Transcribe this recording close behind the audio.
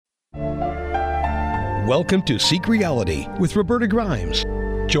Welcome to Seek Reality with Roberta Grimes.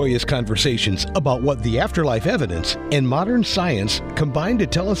 Joyous conversations about what the afterlife evidence and modern science combine to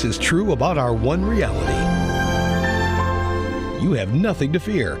tell us is true about our one reality. You have nothing to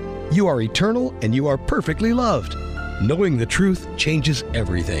fear. You are eternal and you are perfectly loved. Knowing the truth changes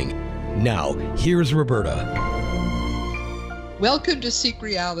everything. Now, here's Roberta. Welcome to Seek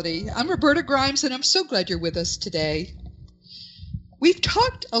Reality. I'm Roberta Grimes, and I'm so glad you're with us today. We've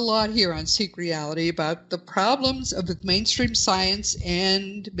talked a lot here on Seek Reality about the problems of the mainstream science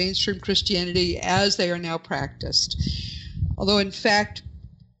and mainstream Christianity as they are now practiced. Although, in fact,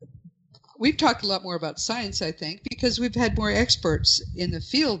 we've talked a lot more about science, I think, because we've had more experts in the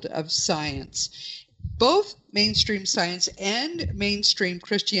field of science. Both mainstream science and mainstream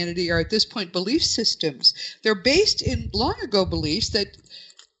Christianity are at this point belief systems. They're based in long ago beliefs that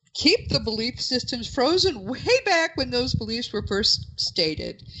keep the belief systems frozen way back when those beliefs were first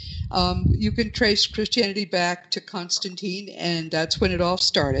stated. You can trace Christianity back to Constantine, and that's when it all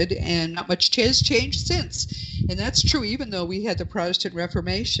started, and not much has changed since. And that's true even though we had the Protestant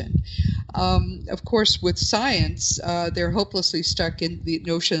Reformation. Of course, with science, they're hopelessly stuck in the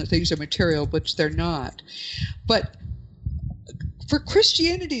notion that things are material, which they're not. But for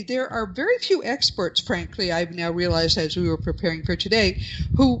Christianity, there are very few experts, frankly, I've now realized as we were preparing for today,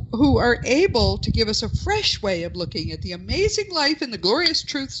 who are able to give us a fresh way of looking at the amazing life and the glorious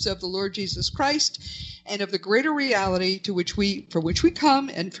truths of the Lord Jesus Christ and of the greater reality for which we come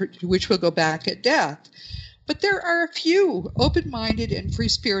and to which we'll go back at death. But there are a few open-minded and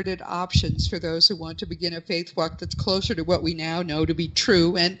free-spirited options for those who want to begin a faith walk that's closer to what we now know to be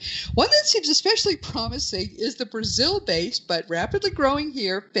true. And one that seems especially promising is the Brazil-based but rapidly growing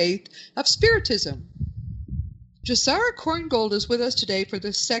here faith of Spiritism. Gisara Korngold is with us today for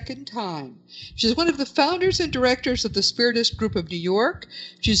the second time. She's one of the founders and directors of the Spiritist Group of New York.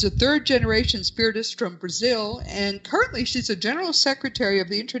 She's a third-generation Spiritist from Brazil, and currently she's a General Secretary of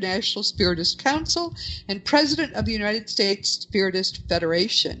the International Spiritist Council and President of the United States Spiritist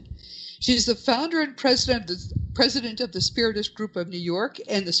Federation. She's the founder and president of the Spiritist Group of New York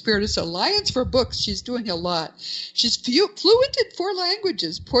and the Spiritist Alliance for Books. She's doing a lot. She's fluent in 4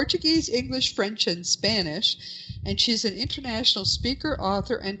 languages, Portuguese, English, French, and Spanish. And she's an international speaker,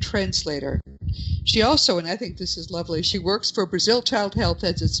 author, and translator. She also, and I think this is lovely, she works for Brazil Child Health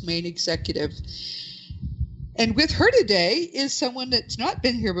as its main executive. And with her today is someone that's not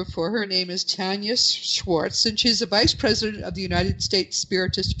been here before. Her name is Tanya Schwartz, and she's the Vice President of the United States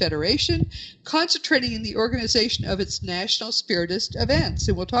Spiritist Federation, concentrating in the organization of its national Spiritist events.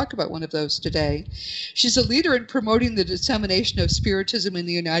 And we'll talk about one of those today. She's a leader in promoting the dissemination of Spiritism in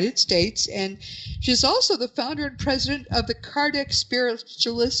the United States, and she's also the founder and president of the Kardec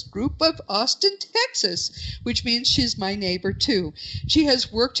Spiritualist Group of Austin, Texas, which means she's my neighbor too. She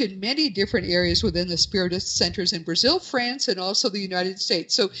has worked in many different areas within the Spiritist centers in Brazil, France, and also the United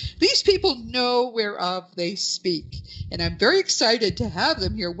States. So these people know whereof they speak. And I'm very excited to have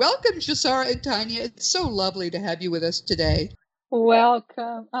them here. Welcome, Gisara and Tanya. It's so lovely to have you with us today.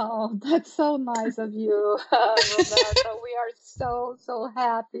 Welcome. Oh, that's so nice of you, Roberta. We are so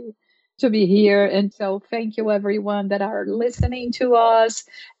happy to be here. And so thank you, everyone that are listening to us.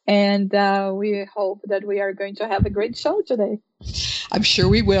 And we hope that we are going to have a great show today. I'm sure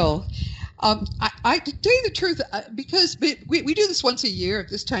we will. I to tell you the truth, because we do this once a year at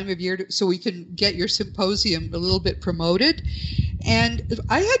this time of year so we can get your symposium a little bit promoted. And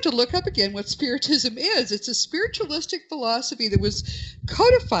I had to look up again what Spiritism is. It's a spiritualistic philosophy that was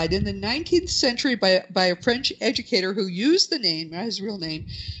codified in the 19th century by a French educator who used the name, not his real name,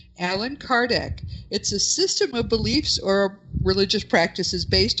 Allan Kardec. It's a system of beliefs or religious practices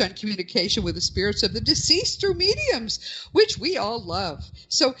based on communication with the spirits of the deceased through mediums, which we all love.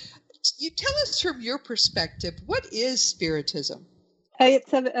 So you tell us from your perspective, what is Spiritism?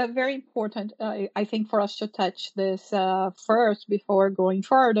 It's a very important, I think, for us to touch this first before going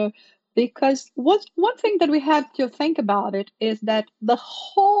further, because one thing that we have to think about it is that the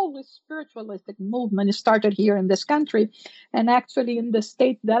whole spiritualistic movement started here in this country, and actually in the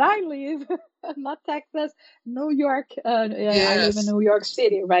state that I live, not Texas, New York. Yes. I live in New York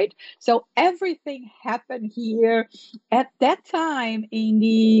City, right? So everything happened here at that time in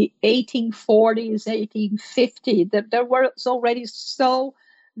the 1840s, 1850s. There was already so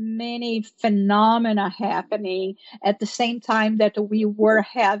many phenomena happening at the same time that we were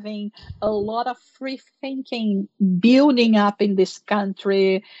having a lot of free thinking building up in this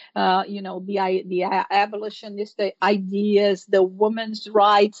country. The abolitionist ideas, the women's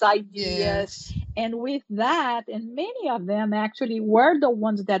rights ideas. Yes. And with that, and many of them actually were the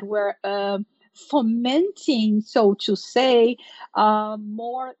ones that were fomenting, so to say,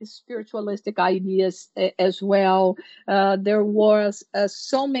 more spiritualistic ideas as well. There was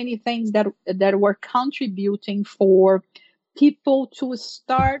so many things that were contributing for people to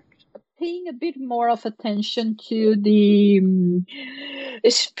start paying a bit more of attention to the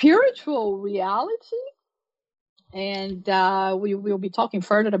spiritual reality. And we will be talking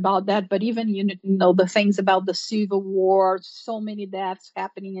further about that. But even, the things about the Civil War, so many deaths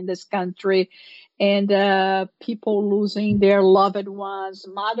happening in this country, and people losing their loved ones,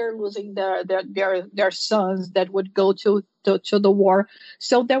 mother losing their sons that would go to the war.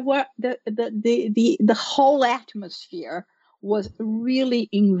 So there were the whole atmosphere was really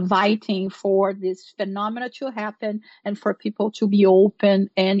inviting for this phenomena to happen and for people to be open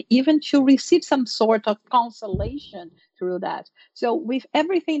and even to receive some sort of consolation through that. So with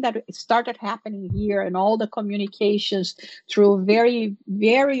everything that started happening here and all the communications through very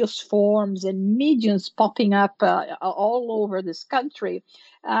various forms and mediums popping up all over this country,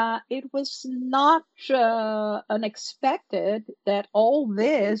 it was not unexpected that all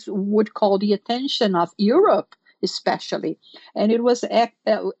this would call the attention of Europe, especially. And it was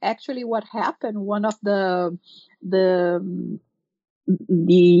actually what happened. One of the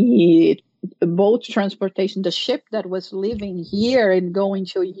boat transportation, the ship that was leaving here and going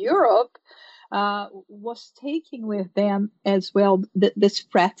to Europe, was taking with them as well this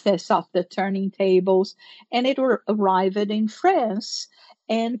practice of the turning tables, and it arrived in France.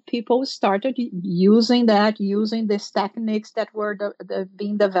 And people started using these techniques that were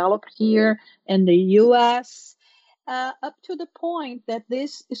being developed here in the U.S., up to the point that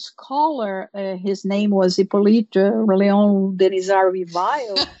this scholar, his name was Hippolyte Léon Denisard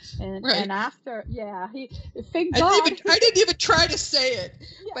Rivail, and, right. and after, thank God. I didn't even try to say it,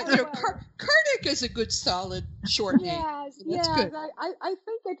 but right. Kardec is a good solid short name. Yes. Good. I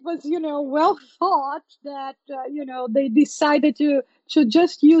think it was, well thought that, they decided to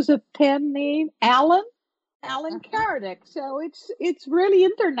just use a pen name, Allan Kardec. So it's really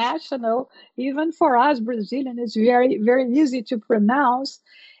international, even for us Brazilian. It's very, very easy to pronounce.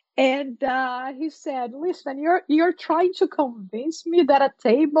 And he said, "Listen, you're trying to convince me that a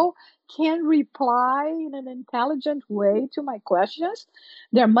table can reply in an intelligent way to my questions.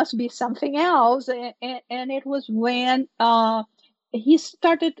 There must be something else." And it was when he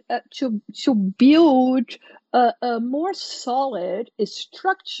started to build a more solid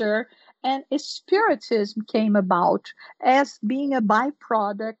structure, and spiritism came about as being a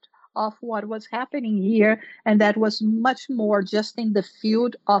byproduct of what was happening here, and that was much more just in the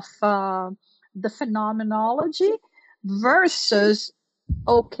field of the phenomenology versus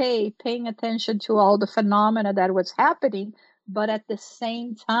paying attention to all the phenomena that was happening, but at the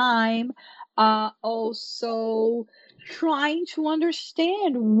same time also trying to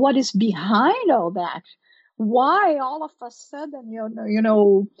understand what is behind all that. Why all of a sudden,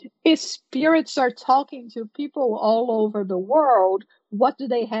 spirits are talking to people all over the world? What do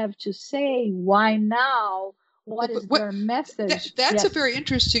they have to say? Why now? What is their message? That's a very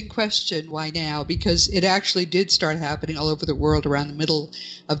interesting question. Why now? Because it actually did start happening all over the world around the middle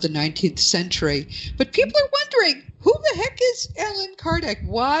of the 19th century. But people are wondering, who the heck is Allan Kardec?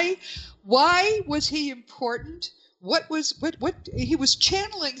 Why was he important? What he was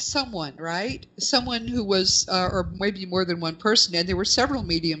channeling someone, right? Someone who was, or maybe more than one person, and there were several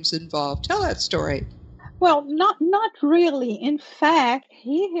mediums involved. Tell that story. Well, not really. In fact,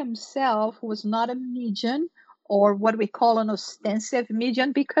 he himself was not a medium, or what we call an ostensive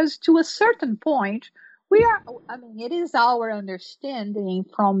medium, because to a certain point, it is our understanding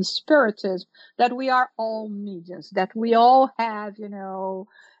from Spiritism that we are all mediums, that we all have,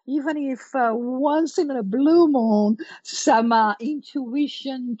 even if once in a blue moon, some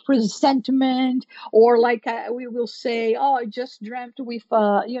intuition, presentiment, or like we will say, oh, I just dreamt with,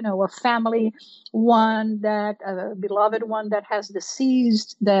 a family one that, a beloved one that is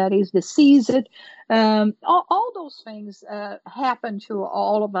deceased. All those things happen to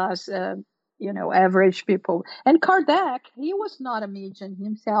all of us, average people. And Kardec, he was not a medium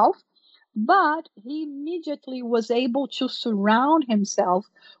himself, but he immediately was able to surround himself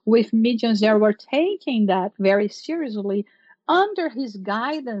with mediums that were taking that very seriously under his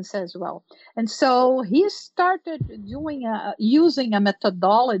guidance as well. And so he started using a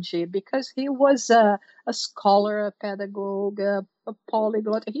methodology, because he was a scholar, a pedagogue, a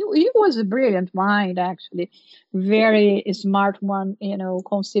polyglot. He was a brilliant mind, actually, very smart one,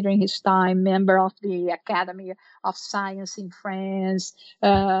 considering his time, member of the Academy of Science in France,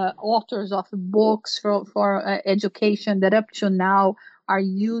 authors of books for education that up to now are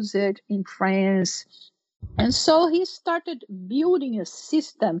used in France. And so he started building a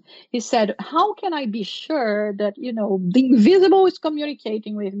system. He said, how can I be sure that, the invisible is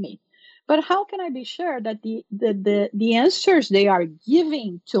communicating with me? But how can I be sure that the answers they are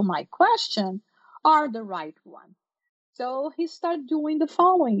giving to my question are the right one? So he started doing the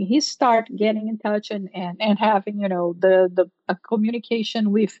following. He started getting in touch and having, a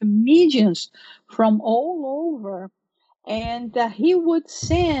communication with mediums from all over. And he would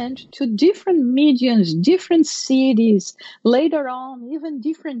send to different mediums, different cities, later on, even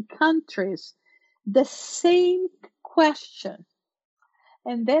different countries, the same question.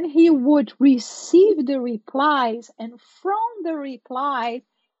 And then he would receive the replies, and from the replies,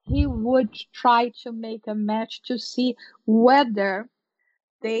 he would try to make a match to see whether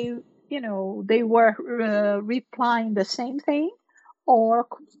they were replying the same thing or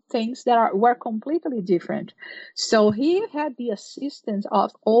things that were completely different. So he had the assistance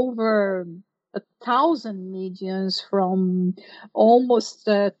of over 1,000 mediums from almost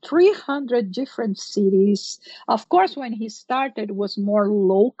 300 different cities. Of course, when he started, it was more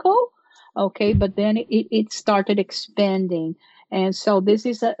local, okay, but then it started expanding. And so this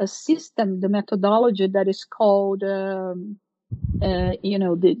is a system, the methodology that is called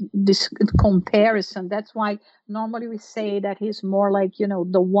this comparison. That's why normally we say that he's more like,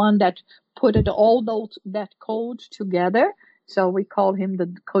 the one that put it all that code together. So we call him the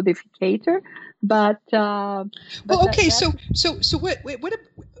codificator. But okay. So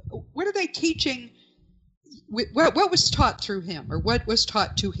what are they teaching? What was taught through him, or what was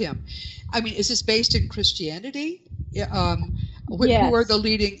taught to him? I mean, is this based in Christianity? Yes. Who are the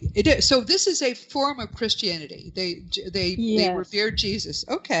leading? It is. So this is a form of Christianity. They revere Jesus.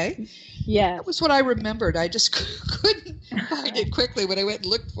 Okay. Yeah. That was what I remembered. I just couldn't find it quickly when I went and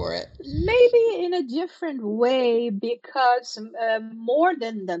looked for it. Maybe in a different way, because more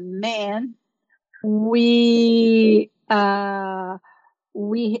than the man, we have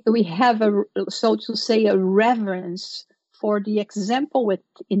so to say, a reverence for the example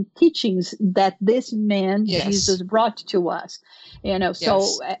in teachings that this man, yes, Jesus, brought to us.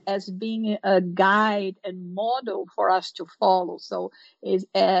 So as being a guide and model for us to follow. So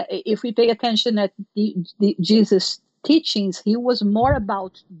if we pay attention at the Jesus teachings, he was more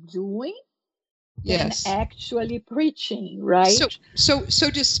about doing than actually preaching, right? So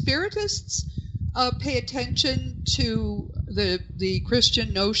do Spiritists pay attention to the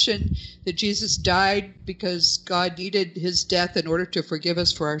Christian notion that Jesus died because God needed his death in order to forgive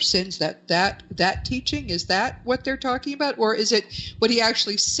us for our sins? That teaching, is that what they're talking about, or is it what he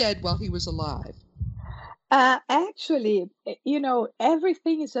actually said while he was alive? Actually,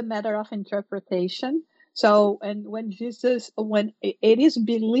 everything is a matter of interpretation. So, and when it is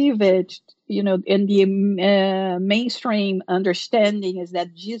believed, in the mainstream understanding is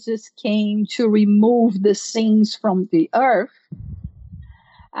that Jesus came to remove the sins from the earth.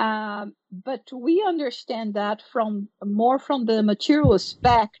 But we understand that from the material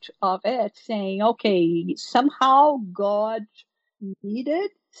aspect of it, saying, okay, somehow God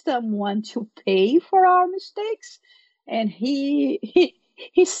needed someone to pay for our mistakes, and he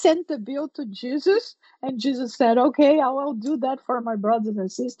sent the bill to Jesus, and Jesus said, okay, I will do that for my brothers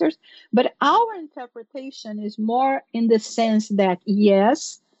and sisters. But our interpretation is more in the sense that,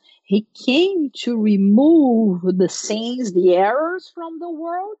 yes, he came to remove the sins, the errors from the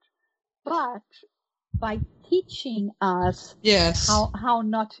world, but by teaching us how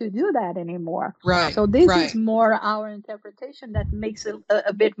not to do that anymore. Right. So this is more our interpretation that makes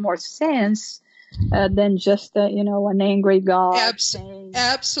a bit more sense than just an angry God.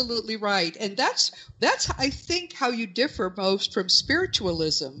 Absolutely right, and that's I think how you differ most from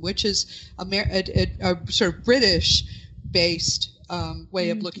spiritualism, which is a sort of British-based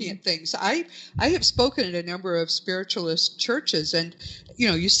way of looking at things. I have spoken at a number of spiritualist churches, and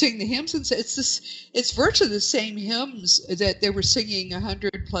you sing the hymns, and it's virtually the same hymns that they were singing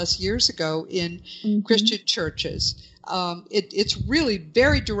 100+ years ago in Christian churches. It's really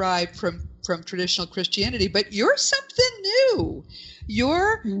very derived from traditional Christianity, but you're something new.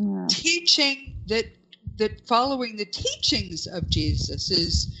 You're teaching that following the teachings of Jesus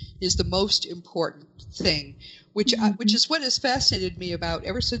is the most important thing, which is what has fascinated me about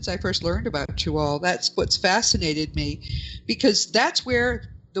ever since I first learned about you all. That's what's fascinated me, because that's where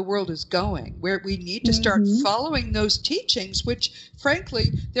the world is going, where we need to start following those teachings, which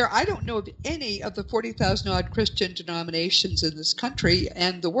frankly, I don't know of any of the 40,000 odd Christian denominations in this country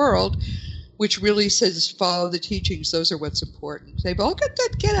and the world which really says follow the teachings. Those are what's important. They've all got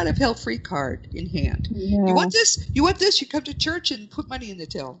that get out of hell free card in hand. Yeah. You want this? You want this? You come to church and put money in the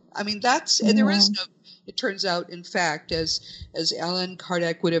till. I mean, and there is no. It turns out, in fact, as Allan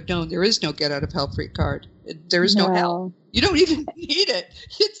Kardec would have known, there is no get out of hell free card. There is no hell. You don't even need it.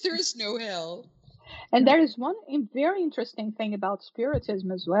 There is no hell. And there is one very interesting thing about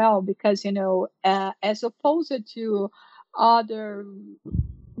Spiritism as well, because, as opposed to other,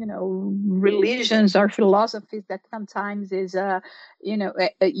 religions or philosophies that sometimes is,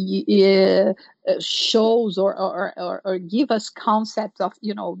 shows or give us concepts of,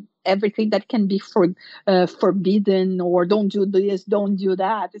 everything that can be forbidden, or don't do this, don't do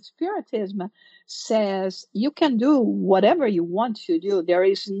that. Spiritism says you can do whatever you want to do. There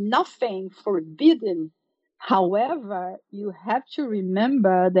is nothing forbidden. However, you have to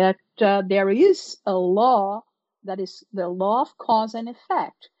remember that there is a law that is the law of cause and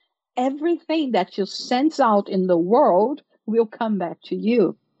effect. Everything that you send out in the world will come back to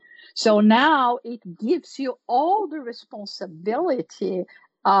you. So now it gives you all the responsibility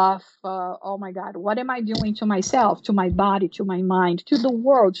of, oh my God, what am I doing to myself, to my body, to my mind, to the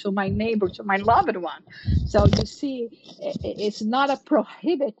world, to my neighbor, to my loved one? So you see, it's not a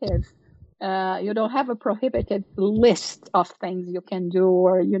prohibitive, you don't have a prohibited list of things you can do,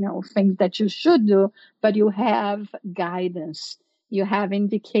 or, things that you should do, but you have guidance. You have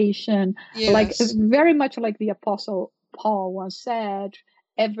indication, like very much like the Apostle Paul once said,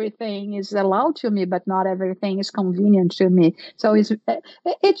 everything is allowed to me, but not everything is convenient to me. So it's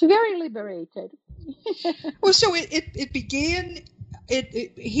very liberated. Well, so it began.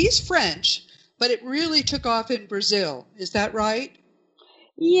 He's French, but it really took off in Brazil. Is that right?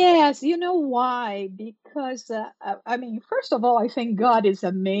 Yes. You know why? Because first of all, I think God is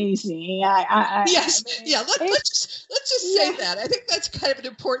amazing. Yes. Let's just say that. I think that's kind of an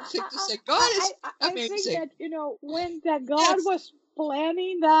important thing to say. God is amazing. I think that when God was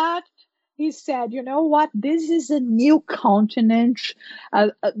planning that, He said, you know what? This is a new continent,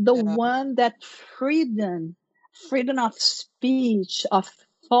 one that freedom of speech, of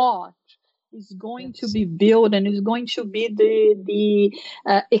thought, is going to be built, and is going to be the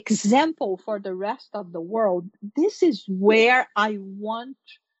example for the rest of the world. This is where I want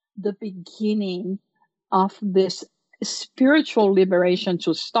the beginning of this spiritual liberation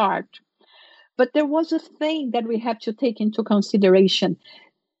to start. But there was a thing that we have to take into consideration.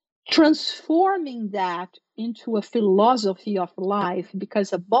 Transforming that into a philosophy of life,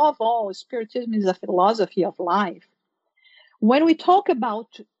 because above all, Spiritism is a philosophy of life. When we talk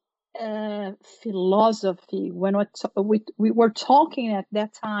about philosophy, when we were talking at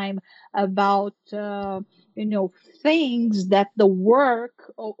that time about things that the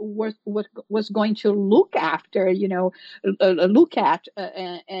work was going to look after, look at,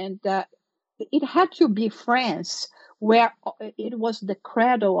 and it had to be France, where it was the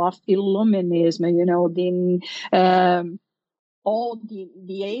cradle of Illuminism, all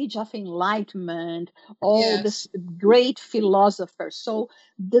the age of enlightenment, all this great philosophers. So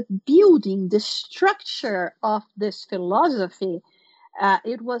the building, the structure of this philosophy,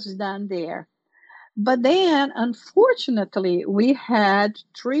 it was done there. But then, unfortunately, we had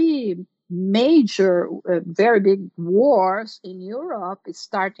three major, very big wars in Europe,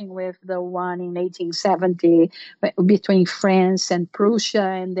 starting with the one in 1870 between France and Prussia,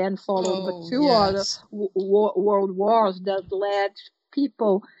 and then followed by two other world wars that led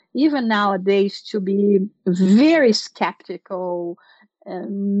people, even nowadays, to be very skeptical.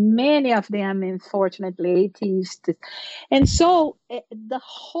 Many of them, unfortunately, atheists. And so the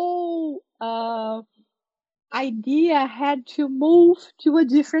whole idea had to move to a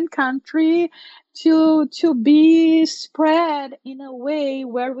different country to be spread in a way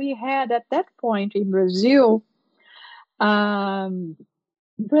where we had at that point in Brazil. Brazil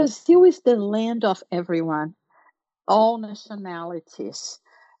is the land of everyone, all nationalities.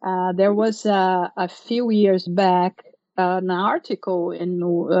 There was a few years back an article in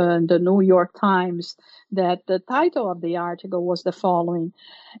the New York Times that the title of the article was the following: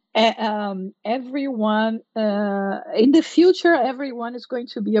 everyone in the future, everyone is going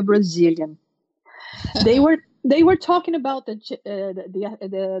to be a Brazilian. They were talking about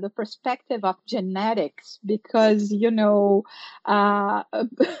the perspective of genetics, because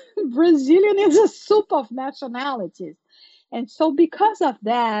Brazilian is a soup of nationalities. And so because of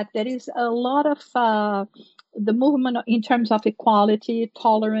that, there is a lot of the movement in terms of equality,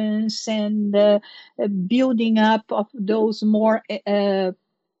 tolerance, and building up of those more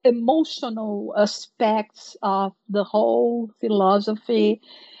emotional aspects of the whole philosophy.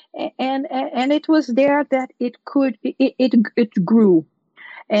 And it was there that it grew.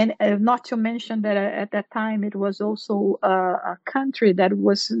 And not to mention that at that time it was also a country that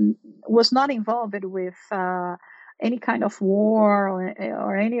was not involved with any kind of war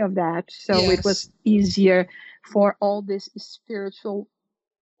or any of that. So it was Yes. easier for all this spiritual,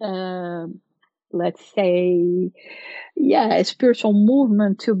 let's say, a spiritual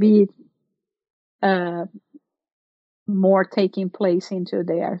movement to be more taking place into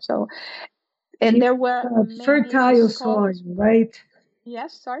there. So, and there were fertile soil, right?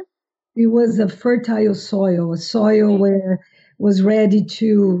 Yes, sorry. It was a fertile soil, a soil where was ready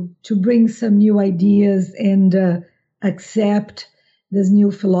to bring some new ideas and accept this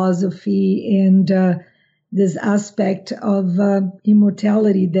new philosophy and this aspect of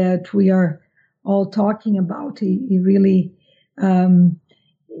immortality that we are all talking about. It really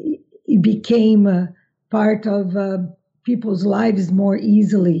it became a part of people's lives more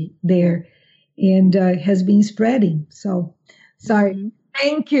easily there, and has been spreading. So, sorry. Mm-hmm.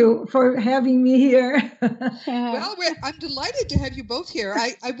 Thank you for having me here. Well, I'm delighted to have you both here.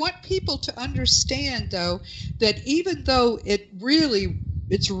 I want people to understand, though, that even though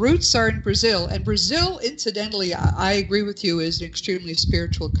its roots are in Brazil, and Brazil, incidentally, I agree with you, is an extremely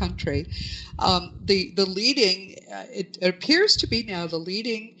spiritual country. The leading, it appears to be now the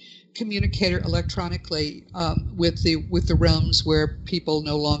leading communicator electronically with the realms where people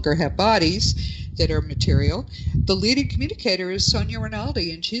no longer have bodies that are material. The leading communicator is Sonia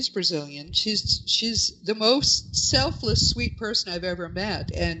Rinaldi, and she's Brazilian. She's the most selfless, sweet person I've ever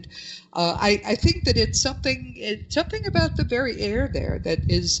met, and I think that it's something about the very air there that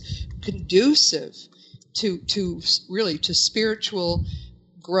is conducive to spiritual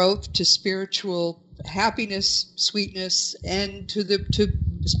growth, to spiritual happiness, sweetness, and to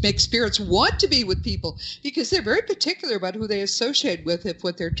make spirits want to be with people, because they're very particular about who they associate with if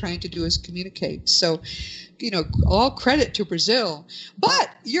what they're trying to do is communicate. So, all credit to Brazil.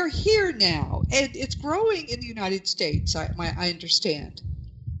 But you're here now, and it's growing in the United States, I understand.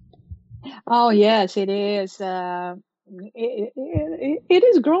 Oh, yes, it is. It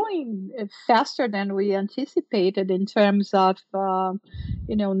is growing faster than we anticipated in terms of,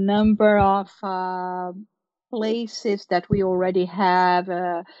 number of places that we already have,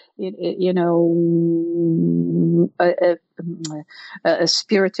 a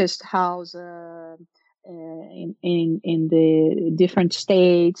spiritist house in the different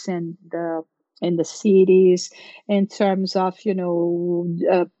states and in the cities, in terms of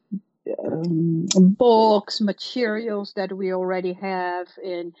books, materials that we already have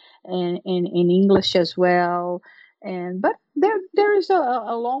in English as well. But there is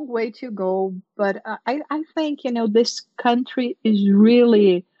a long way to go. But I think this country is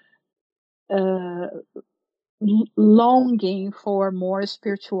really longing for more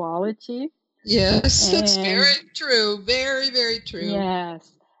spirituality. Yes, that's very true. Very, very true.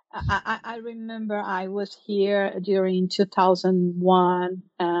 Yes. I remember I was here during 2001,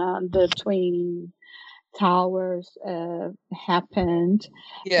 the Twin Towers happened.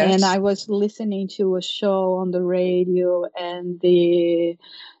 Yes. And I was listening to a show on the radio, and the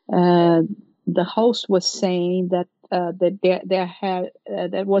host was saying that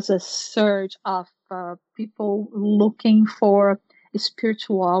there was a surge of people looking for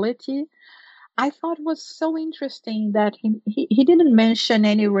spirituality. I thought it was so interesting that he didn't mention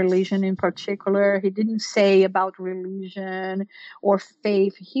any religion in particular. He didn't say about religion or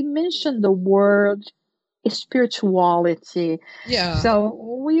faith. He mentioned the word spirituality. Yeah. So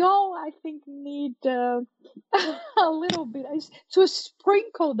we all, I think, need a little bit to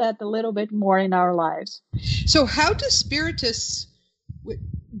sprinkle that a little bit more in our lives. So how do spiritists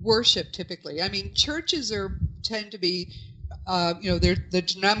worship typically? I mean, churches tend to be, the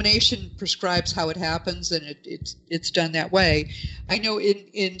denomination prescribes how it happens, and it's done that way. I know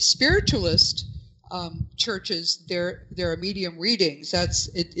in spiritualist churches, there are medium readings.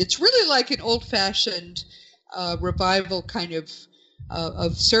 It's really like an old-fashioned revival kind of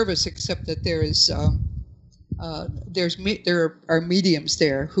service, except that there are mediums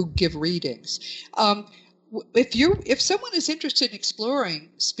there who give readings. If someone is interested in exploring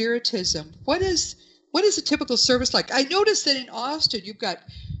spiritism, what is a typical service like? I noticed that in Austin you've got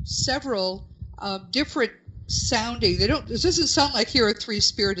several different sounding. It doesn't sound like here are three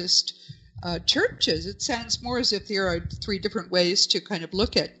spiritist churches. It sounds more as if there are three different ways to kind of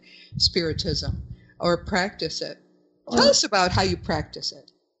look at spiritism or practice it. Tell us about how you practice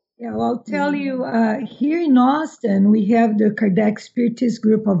it. Yeah, well, I'll tell you, here in Austin, we have the Kardec Spiritist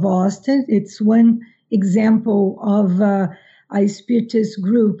Group of Austin. It's one example of a spiritist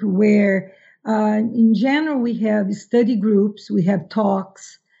group where, in general, we have study groups, we have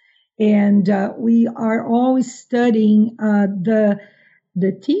talks, and we are always studying the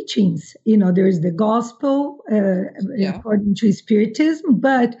the teachings. There's the gospel according to Spiritism,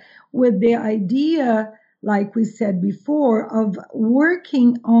 but with the idea, like we said before, of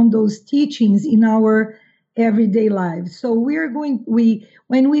working on those teachings in our everyday lives. So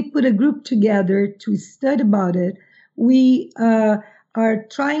when we put a group together to study about it, we are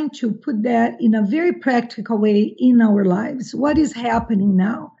trying to put that in a very practical way in our lives. What is happening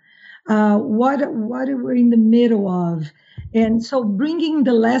now? What we're in the middle of. And so bringing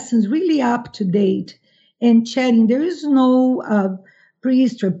the lessons really up to date and chatting. There is no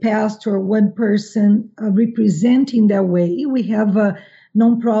priest or pastor or one person representing that way. We have a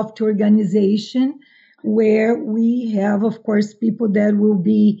nonprofit organization where we have, of course, people that will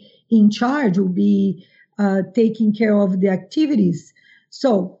be in charge, will be taking care of the activities.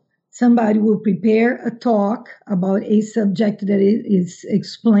 So somebody will prepare a talk about a subject that is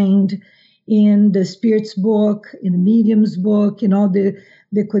explained in the Spirit's book, in the Medium's book, in all the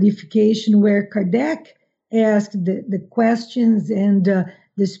codification where Kardec asked the questions and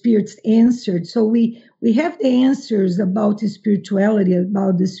the Spirits answered. So we have the answers about the spirituality,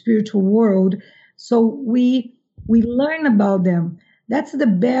 about the spiritual world. So we learn about them. That's the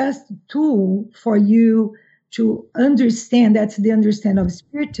best tool for you to understand. That's the understanding of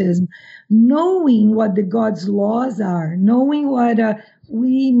Spiritism, knowing what the God's laws are, knowing what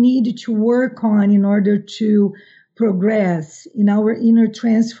we need to work on in order to progress in our inner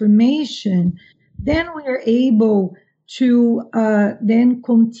transformation. Then we are able to then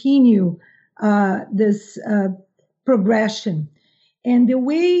continue this progression. And the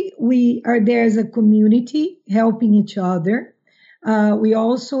way we are there as a community, helping each other, we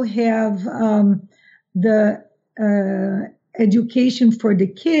also have the education for the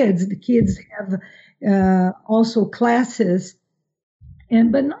kids. The kids have also classes,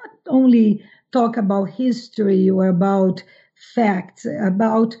 but not only talk about history or about facts,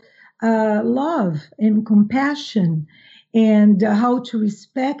 about love and compassion and how to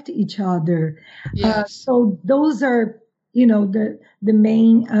respect each other. Yes. So those are, the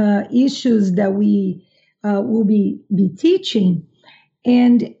main issues that we will be teaching.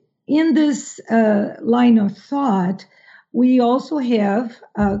 And in this line of thought, we also have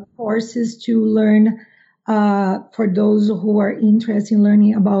courses to learn for those who are interested in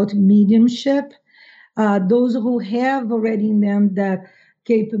learning about mediumship, those who have already in them the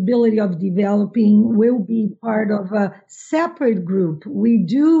capability of developing will be part of a separate group. We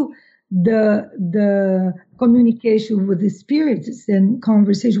do the communication with the spirits and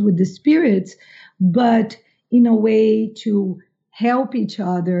conversation with the spirits, but in a way to help each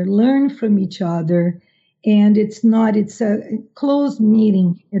other, learn from each other. And it's a closed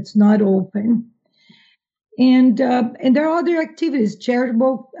meeting. It's not open. And there are other activities,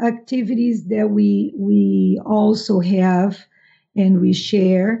 charitable activities that we also have and we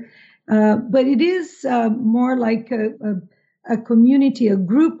share. But it is more like a community, a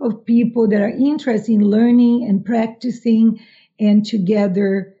group of people that are interested in learning and practicing and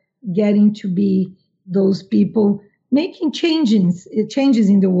together getting to be those people making changes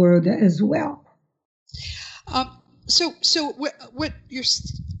in the world as well. So what you're,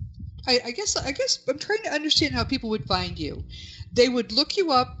 I guess I'm trying to understand how people would find you. They would look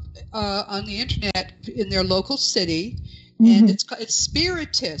you up on the internet in their local city, and it's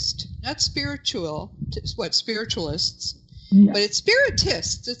Spiritist, not spiritual. It's what, spiritualists? No. But it's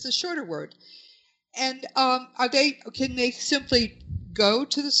Spiritists. It's a shorter word. And can they simply go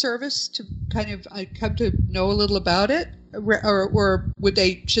to the service to kind of come to know a little about it, or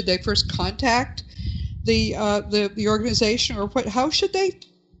should they first contact the organization, or what? How should they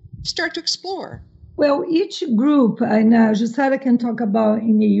start to explore? Well, each group, and Jussara can talk about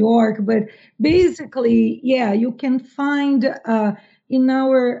in New York, but basically, you can find in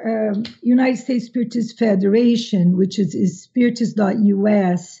our United States Spiritist Federation, which is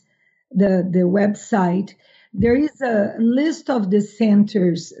spiritist.us, the website. There is a list of the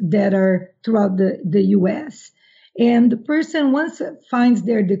centers that are throughout the U.S. And the person, once finds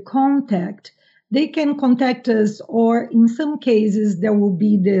there the contact, they can contact us, or in some cases, there will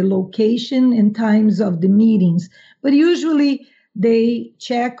be the location and times of the meetings. But usually, they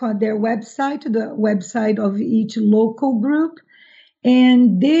check on their website, the website of each local group,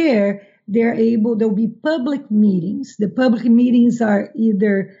 and there'll be public meetings. The public meetings are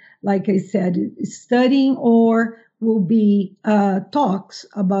either, like I said, studying or will be talks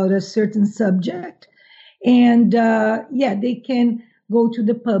about a certain subject. And they can go to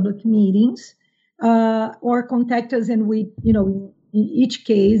the public meetings or contact us, and we, in each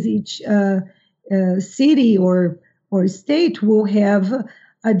case, each city or state will have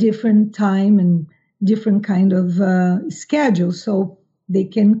a different time and different kind of schedule. So they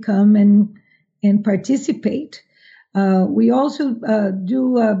can come and participate. We also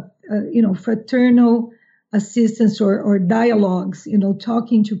do fraternal assistance or dialogues,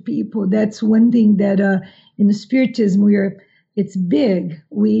 talking to people. That's one thing that in the Spiritism it's big.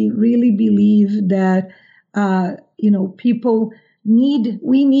 We really believe that people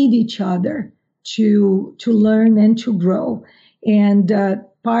we need each other to learn and to grow. And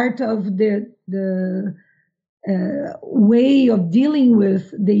part of the way of dealing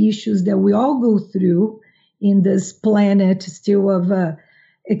with the issues that we all go through in this planet still of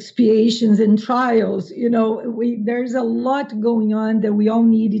expiations and trials, there's a lot going on that we all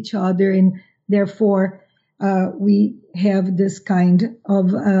need each other, and therefore we have this kind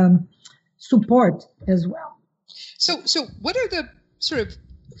of support as well. So what are the sort of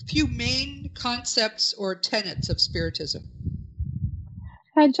few main concepts or tenets of Spiritism?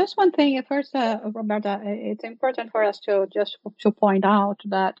 Just one thing. First, Roberta, it's important for us to point out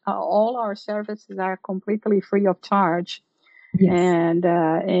that all our services are completely free of charge. Yes. And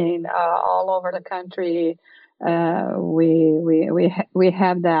in all over the country, we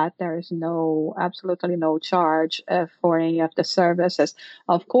have that. There is absolutely no charge for any of the services.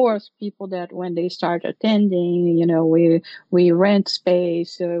 Of course, people that when they start attending, we rent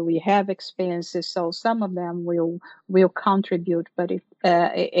space, we have expenses, so some of them will contribute, but if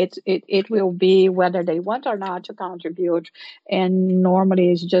it will be whether they want or not to contribute, and normally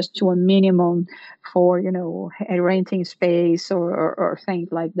it's just to a minimum for renting space or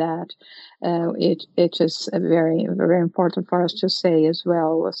things like that. It is very, very important for us to say as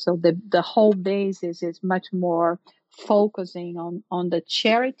well. So the whole basis is much more focusing on the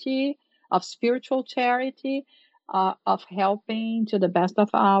charity of spiritual charity, of helping to the best of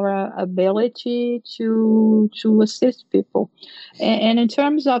our ability to assist people. And in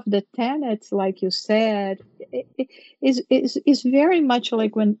terms of the tenets, like you said, it is very much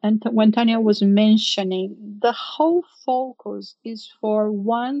like when Tanya was mentioning, the whole focus is for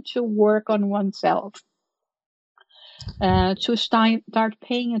one to work on oneself, to start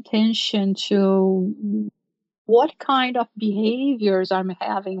paying attention to what kind of behaviors I'm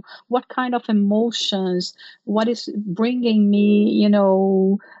having, what kind of emotions, what is bringing me,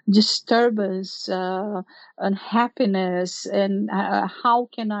 disturbance, unhappiness, and how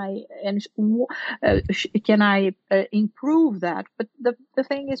can I improve that? But the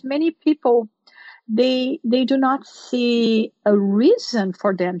thing is, many people, they do not see a reason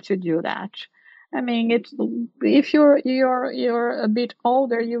for them to do that. I mean, if you're a bit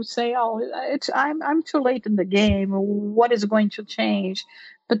older, you say, "Oh, I'm too late in the game. What is going to change?"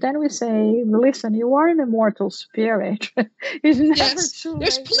 But then we say, "Listen, you are an immortal spirit. It's never too late.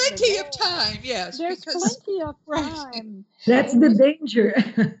 There's plenty of time. Yes, there's plenty of time. That's the danger."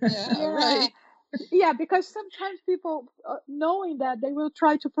 Yeah, right. Yeah, because sometimes people, knowing that, they will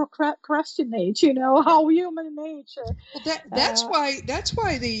try to procrastinate. How human nature. Well, that's why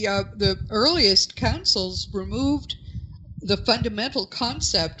the earliest councils removed the fundamental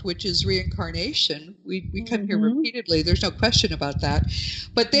concept, which is reincarnation. We come here repeatedly. There's no question about that.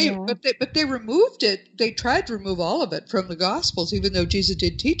 But they removed it. They tried to remove all of it from the Gospels, even though Jesus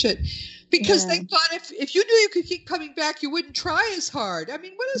did teach it. Because they thought if you knew you could keep coming back, you wouldn't try as hard. I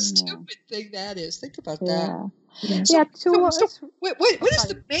mean, what a stupid thing that is. Think about that. Yeah. So what is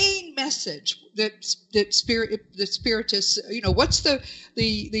the main message that the Spiritists? What's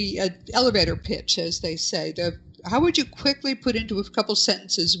the elevator pitch, as they say? How would you quickly put into a couple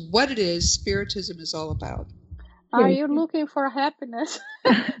sentences what it is Spiritism is all about? Are you looking for happiness?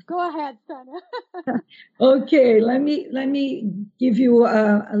 Go ahead, Tanya. Okay, let me give you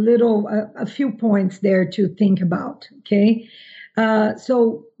a few points there to think about. Okay,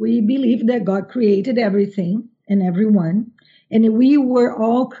 so we believe that God created everything and everyone, and we were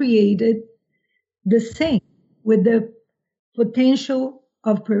all created the same, with the potential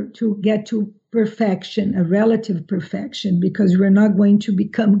to get to perfection, a relative perfection, because we're not going to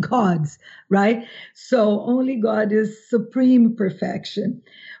become gods, right? So only God is supreme perfection.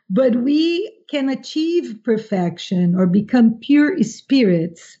 But we can achieve perfection or become pure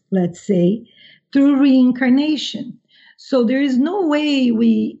spirits, let's say, through reincarnation. So there is no way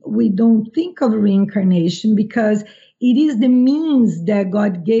we don't think of reincarnation, because it is the means that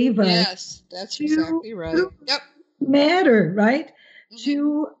God gave us. Yes, that's exactly right. Yep. Matter, right? Mm-hmm.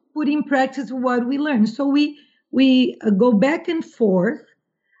 To put in practice what we learn. So we go back and forth,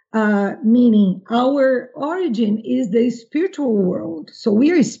 meaning our origin is the spiritual world. So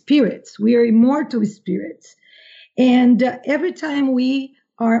we are spirits. We are immortal spirits. And every time we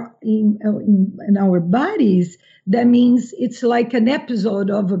are in our bodies, that means it's like an episode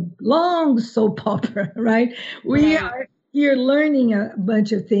of a long soap opera, right? We are here learning a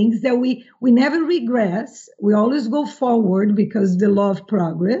bunch of things that we never regress. We always go forward because the law of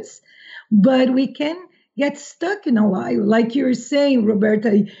progress, but we can get stuck in a while. Like you're saying,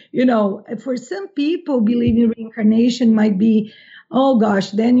 Roberta, for some people, believing reincarnation might be, oh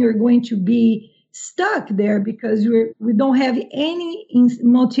gosh, then you're going to be stuck there because we don't have any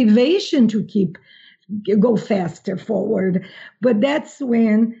motivation to go faster forward. But that's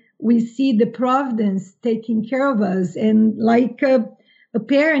when we see the providence taking care of us. And like a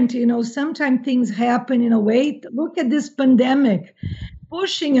parent, sometimes things happen in a way. Look at this pandemic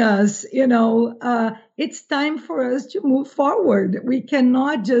pushing us, it's time for us to move forward. We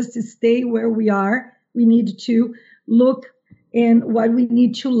cannot just stay where we are. We need to look and what we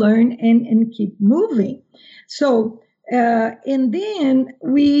need to learn and keep moving. So, and then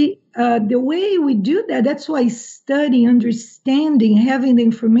the way we do that, that's why study, understanding, having the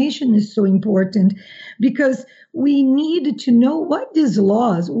information is so important, because we need to know what these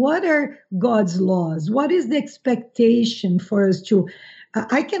laws, what are God's laws, what is the expectation for us to,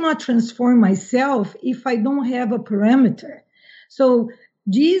 I cannot transform myself if I don't have a parameter. So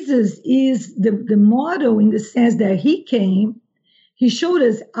Jesus is the model in the sense that he came, he showed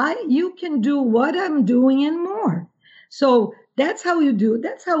us, you can do what I'm doing and more. So that's how you do,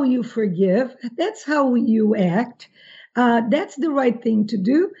 that's how you forgive, that's how you act. That's the right thing to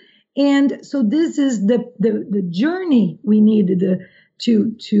do. And so this is the journey we needed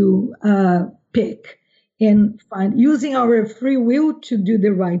to pick and find, using our free will to do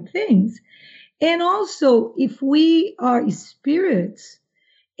the right things. And also, if we are spirits,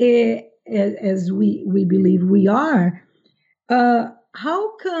 as we believe we are,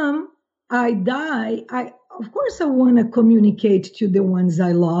 how come I die? Of course, I want to communicate to the ones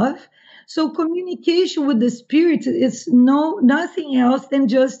I love. So communication with the spirit is nothing else than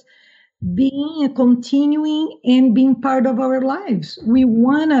just being, continuing, and being part of our lives. We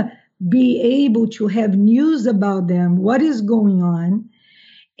want to be able to have news about them, what is going on.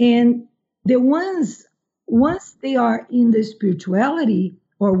 And the ones, once they are in the spirituality,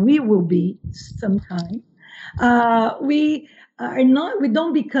 or we will be sometime, we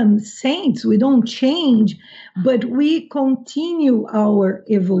don't become saints, we don't change, but we continue our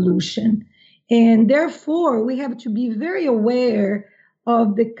evolution. And therefore, we have to be very aware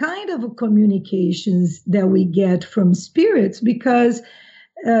of the kind of communications that we get from spirits, because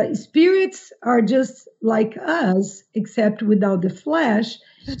spirits are just like us, except without the flesh.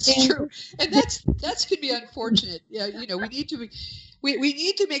 That's true, and that's could be unfortunate. We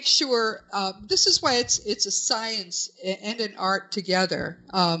need to make sure. This is why it's a science and an art together,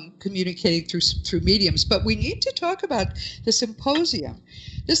 communicating through mediums. But we need to talk about the symposium.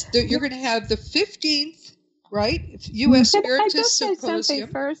 You're going to have the 15th, right? U.S. Spiritist Symposium.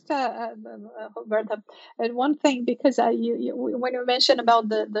 First, Roberta, and one thing, because when you mentioned about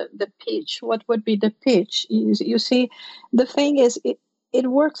the pitch, what would be the pitch? You see, the thing is, it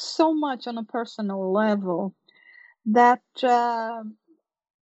works so much on a personal level that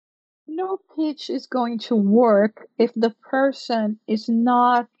no pitch is going to work if the person is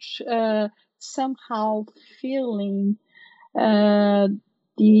not somehow feeling the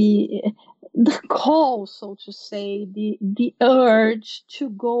call, so to say, the urge to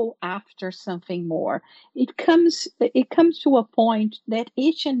go after something more. It comes to a point that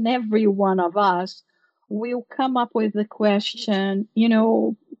each and every one of us will come up with the question,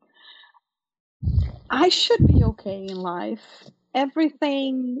 I should be okay in life.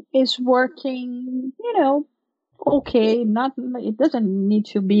 Everything is working, okay. It doesn't need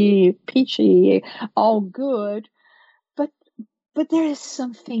to be peachy, all good, but there is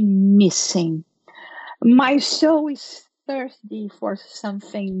something missing. My soul is thirsty for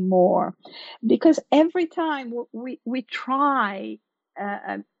something more, because every time we try,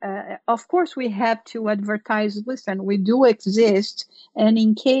 of course we have to advertise, listen, we do exist, and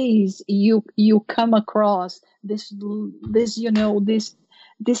in case you come across this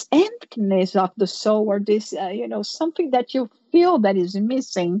emptiness of the soul, or this something that you feel that is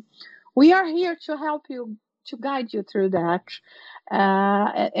missing, we are here to help you, to guide you through that.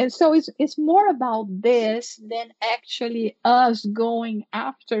 And so it's more about this than actually us going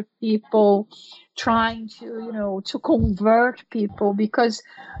after people, trying to convert people, because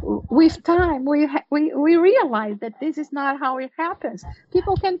with time we realize that this is not how it happens.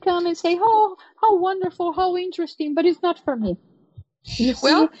 People can come and say, oh, how wonderful, how interesting, but it's not for me.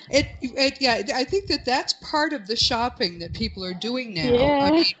 Well, I think that's part of the shopping that people are doing now. Yeah.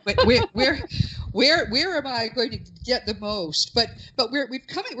 I mean, but where am I going to get the most? But we're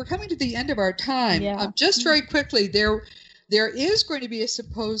coming to the end of our time. Yeah. Just very quickly, there there is going to be a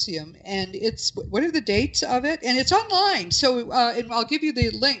symposium, and what are the dates of it? And it's online, so and I'll give you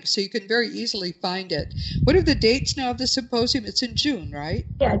the link so you can very easily find it. What are the dates now of the symposium? It's in June, right?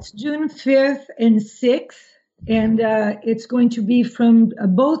 Yeah, it's June 5th and 6th, and it's going to be from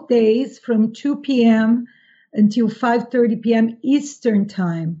both days from 2 p.m. until 5:30 p.m. Eastern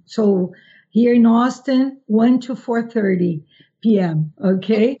time. So here in Austin, 1 to 4:30 p.m.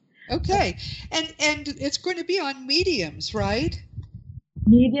 Okay. Okay, and it's going to be on mediums, right?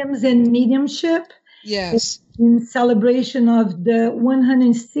 Mediums and mediumship. Yes. In celebration of the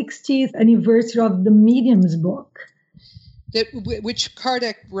 160th anniversary of the Mediums book. Which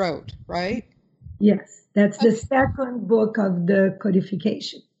Kardec wrote, right? Yes, that's the second book of the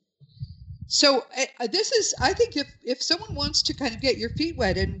codification. So this is, I think, if someone wants to kind of get your feet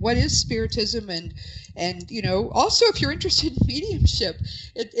wet in what is Spiritism, and you know, also if you're interested in mediumship,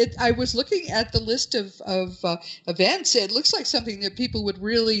 I was looking at the list of events. It looks like something that people would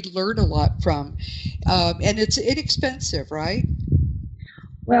really learn a lot from, and it's inexpensive, right?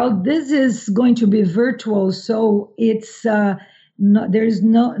 Well, this is going to be virtual, so it's there's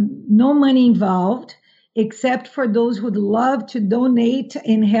no money involved, except for those who'd love to donate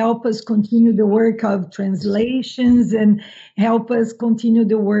and help us continue the work of translations and help us continue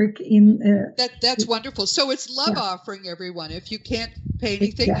the work in. That's wonderful. So it's love offering, everyone. If you can't pay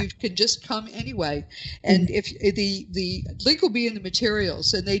anything, you can just come anyway. And if the link will be in the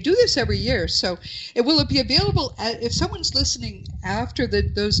materials, and they do this every year. So will it be available if someone's listening after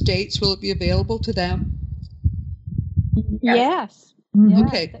those dates? Will it be available to them? Yes. Mm-hmm.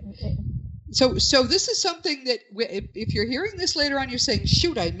 Okay. So this is something that if you're hearing this later on, you're saying,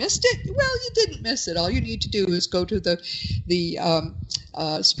 shoot, I missed it. Well, you didn't miss it. All you need to do is go to the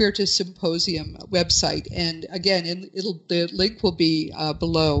Spiritist Symposium website. And again, the link will be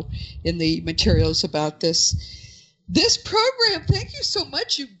below in the materials about this program. Thank you so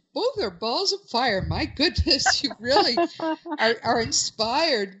much. You both are balls of fire. My goodness, you really are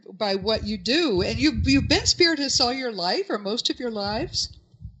inspired by what you do. And you've been Spiritists all your life, or most of your lives?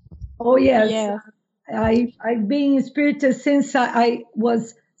 Oh, yes. I've been a Spiritist since I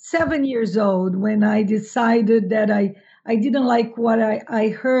was 7 years old, when I decided that I didn't like what I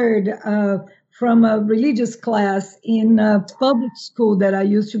heard from a religious class in public school that I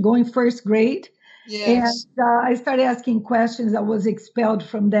used to go in first grade. Yes. And I started asking questions. I was expelled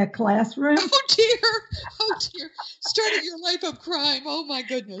from that classroom. Oh, dear. Starting your life of crime. Oh, my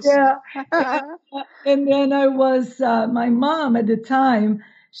goodness. Yeah. And then I was, my mom at the time,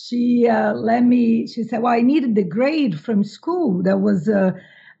 she said, well, I needed the grade from school. That was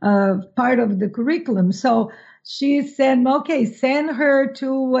part of the curriculum. So she said, okay, send her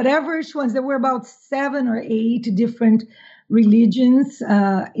to whatever she wants. There were about 7 or 8 different religions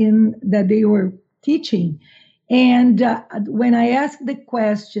that they were teaching. And when I asked the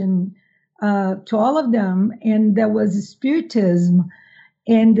question to all of them, and there was Spiritism,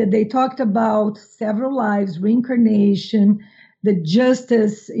 and they talked about several lives, reincarnation, the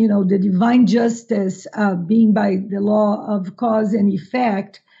justice, the divine justice being by the law of cause and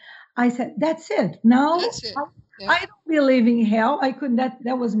effect, I said, that's it. Now, that's it. Yeah. I don't believe in hell. I couldn't.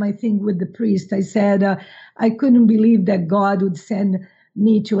 That was my thing with the priest. I said, I couldn't believe that God would send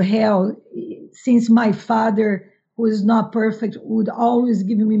me to hell, since my father, who is not perfect, would always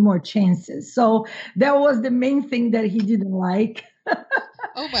give me more chances. So that was the main thing that he didn't like.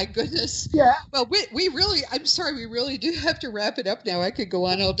 Oh, my goodness. Yeah. Well, we really do have to wrap it up now. I could go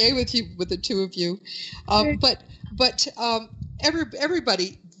on all day with the two of you. But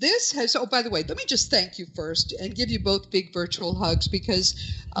everybody, this has, oh, by the way, let me just thank you first and give you both big virtual hugs, because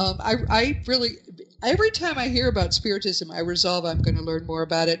I really, every time I hear about Spiritism, I resolve I'm going to learn more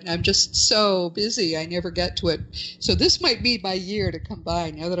about it. And I'm just so busy, I never get to it. So this might be my year to come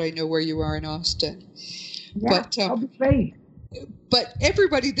by, now that I know where you are in Austin. Yeah, that'll be great. But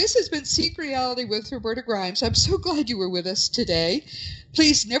everybody, this has been Seek Reality with Roberta Grimes. I'm so glad you were with us today.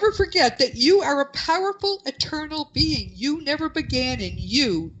 Please never forget that you are a powerful, eternal being. You never began, and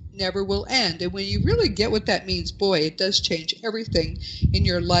you never will end. And when you really get what that means, boy, it does change everything in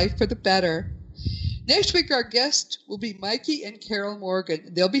your life for the better. Next week, our guest will be Mikey and Carol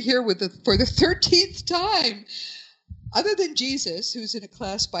Morgan. They'll be here for the 13th time. Other than Jesus, who's in a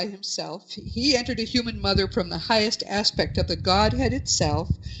class by himself, he entered a human mother from the highest aspect of the Godhead itself.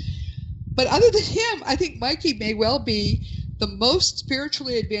 But other than him, I think Mikey may well be the most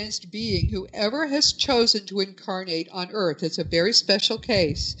spiritually advanced being who ever has chosen to incarnate on Earth. It's a very special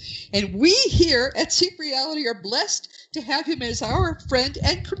case. And we here at Seek Reality are blessed to have him as our friend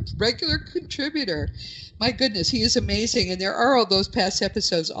and regular contributor. My goodness, he is amazing. And there are all those past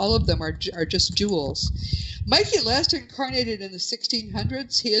episodes. All of them are just jewels. Mikey last incarnated in the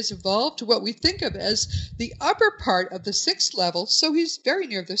 1600s. He has evolved to what we think of as the upper part of the 6th level, so he's very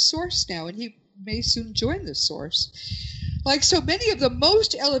near the source now, and he may soon join the source. Like so many of the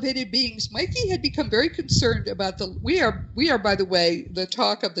most elevated beings, Mikey had become very concerned about we are, by the way, the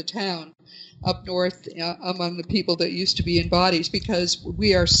talk of the town up north among the people that used to be in bodies, because we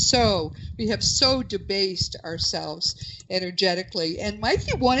have so debased ourselves energetically. And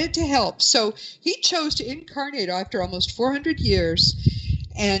Mikey wanted to help, so he chose to incarnate after almost 400 years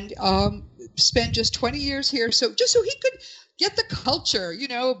and spend just 20 years here, so he could get the culture,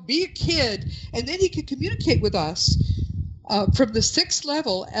 be a kid, and then he could communicate with us from the 6th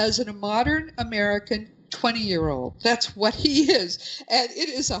level as a modern American 20-year-old. That's what he is. And it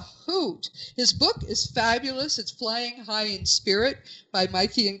is a hoot. His book is fabulous. It's Flying High in Spirit by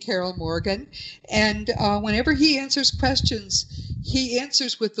Mikey and Carol Morgan. And whenever he answers questions, he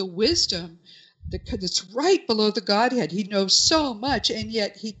answers with the wisdom that's right below the Godhead. He knows so much, and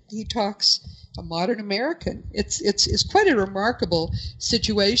yet he talks a modern American. It's quite a remarkable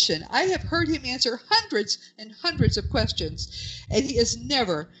situation. I have heard him answer hundreds and hundreds of questions, and he has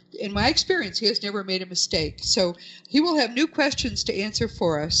never, in my experience, he has never made a mistake. So he will have new questions to answer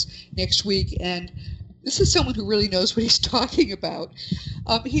for us next week, and this is someone who really knows what he's talking about.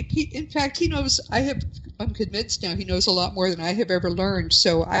 In fact, he knows. I'm convinced now he knows a lot more than I have ever learned.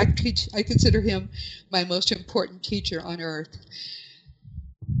 So I consider him my most important teacher on earth.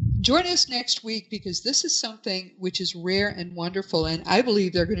 Join us next week, because this is something which is rare and wonderful, and I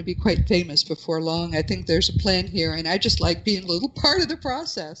believe they're going to be quite famous before long. I think there's a plan here, and I just like being a little part of the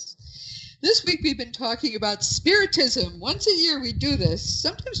process. This week we've been talking about Spiritism. Once a year we do this,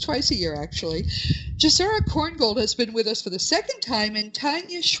 sometimes twice a year actually. Gisara Korngold has been with us for the 2nd time, and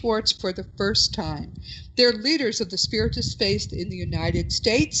Tanya Schwartz for the 1st time. They're leaders of the Spiritist faith in the United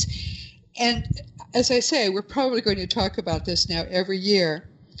States, and as I say, we're probably going to talk about this now every year.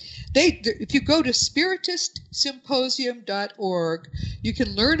 If you go to spiritistsymposium.org, you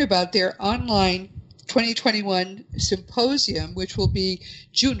can learn about their online 2021 symposium, which will be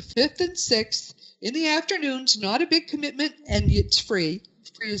June 5th and 6th in the afternoons. Not a big commitment, and it's free.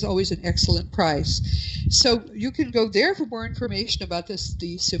 Free is always an excellent price. So you can go there for more information about the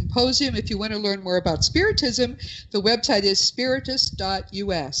symposium. If you want to learn more about Spiritism, the website is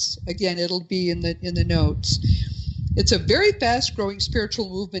spiritist.us. Again, it'll be in the notes. It's a very fast-growing spiritual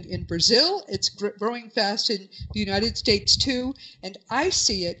movement in Brazil. It's growing fast in the United States, too. And I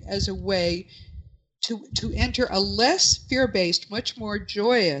see it as a way to enter a less fear-based, much more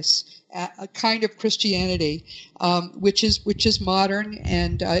joyous a kind of Christianity, which is modern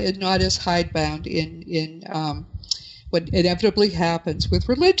and not as hidebound in what inevitably happens with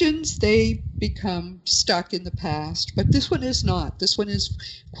religions. They become stuck in the past. But this one is not. This one is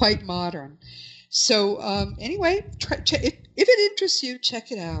quite modern. So anyway, if it interests you, check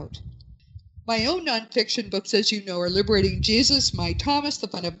it out. My own nonfiction books, as you know, are Liberating Jesus, My Thomas, The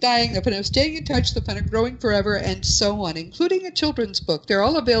Fun of Dying, The Fun of Staying in Touch, The Fun of Growing Forever, and so on, including a children's book. They're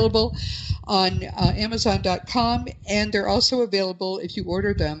all available on Amazon.com, and they're also available if you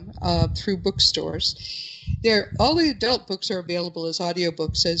order them through bookstores. All the adult books are available as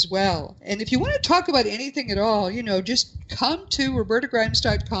audiobooks as well. And if you want to talk about anything at all, just come to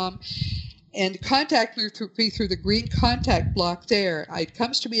robertagrimes.com and contact me through the green contact block there. It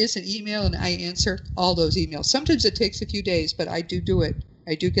comes to me as an email, and I answer all those emails. Sometimes it takes a few days, but I do it.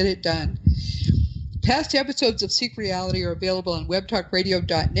 I do get it done. Past episodes of Seek Reality are available on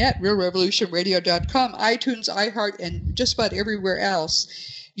webtalkradio.net, realrevolutionradio.com, iTunes, iHeart, and just about everywhere else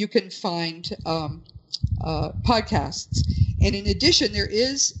you can find podcasts. And in addition, there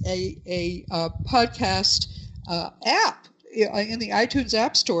is a podcast app in the iTunes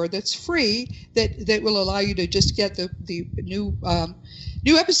App Store that's free that will allow you to just get the new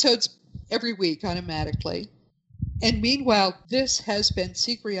episodes every week automatically. And meanwhile, this has been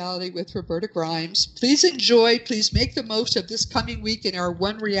Seek Reality with Roberta Grimes. Please enjoy, please make the most of this coming week in our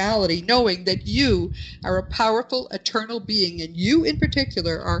one reality, knowing that you are a powerful, eternal being, and you in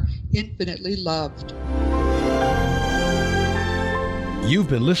particular are infinitely loved. You've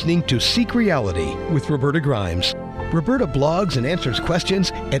been listening to Seek Reality with Roberta Grimes. Roberta blogs and answers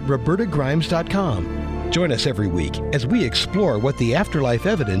questions at robertagrimes.com. Join us every week as we explore what the afterlife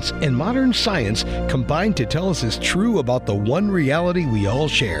evidence and modern science combine to tell us is true about the one reality we all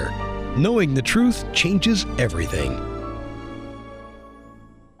share. Knowing the truth changes everything.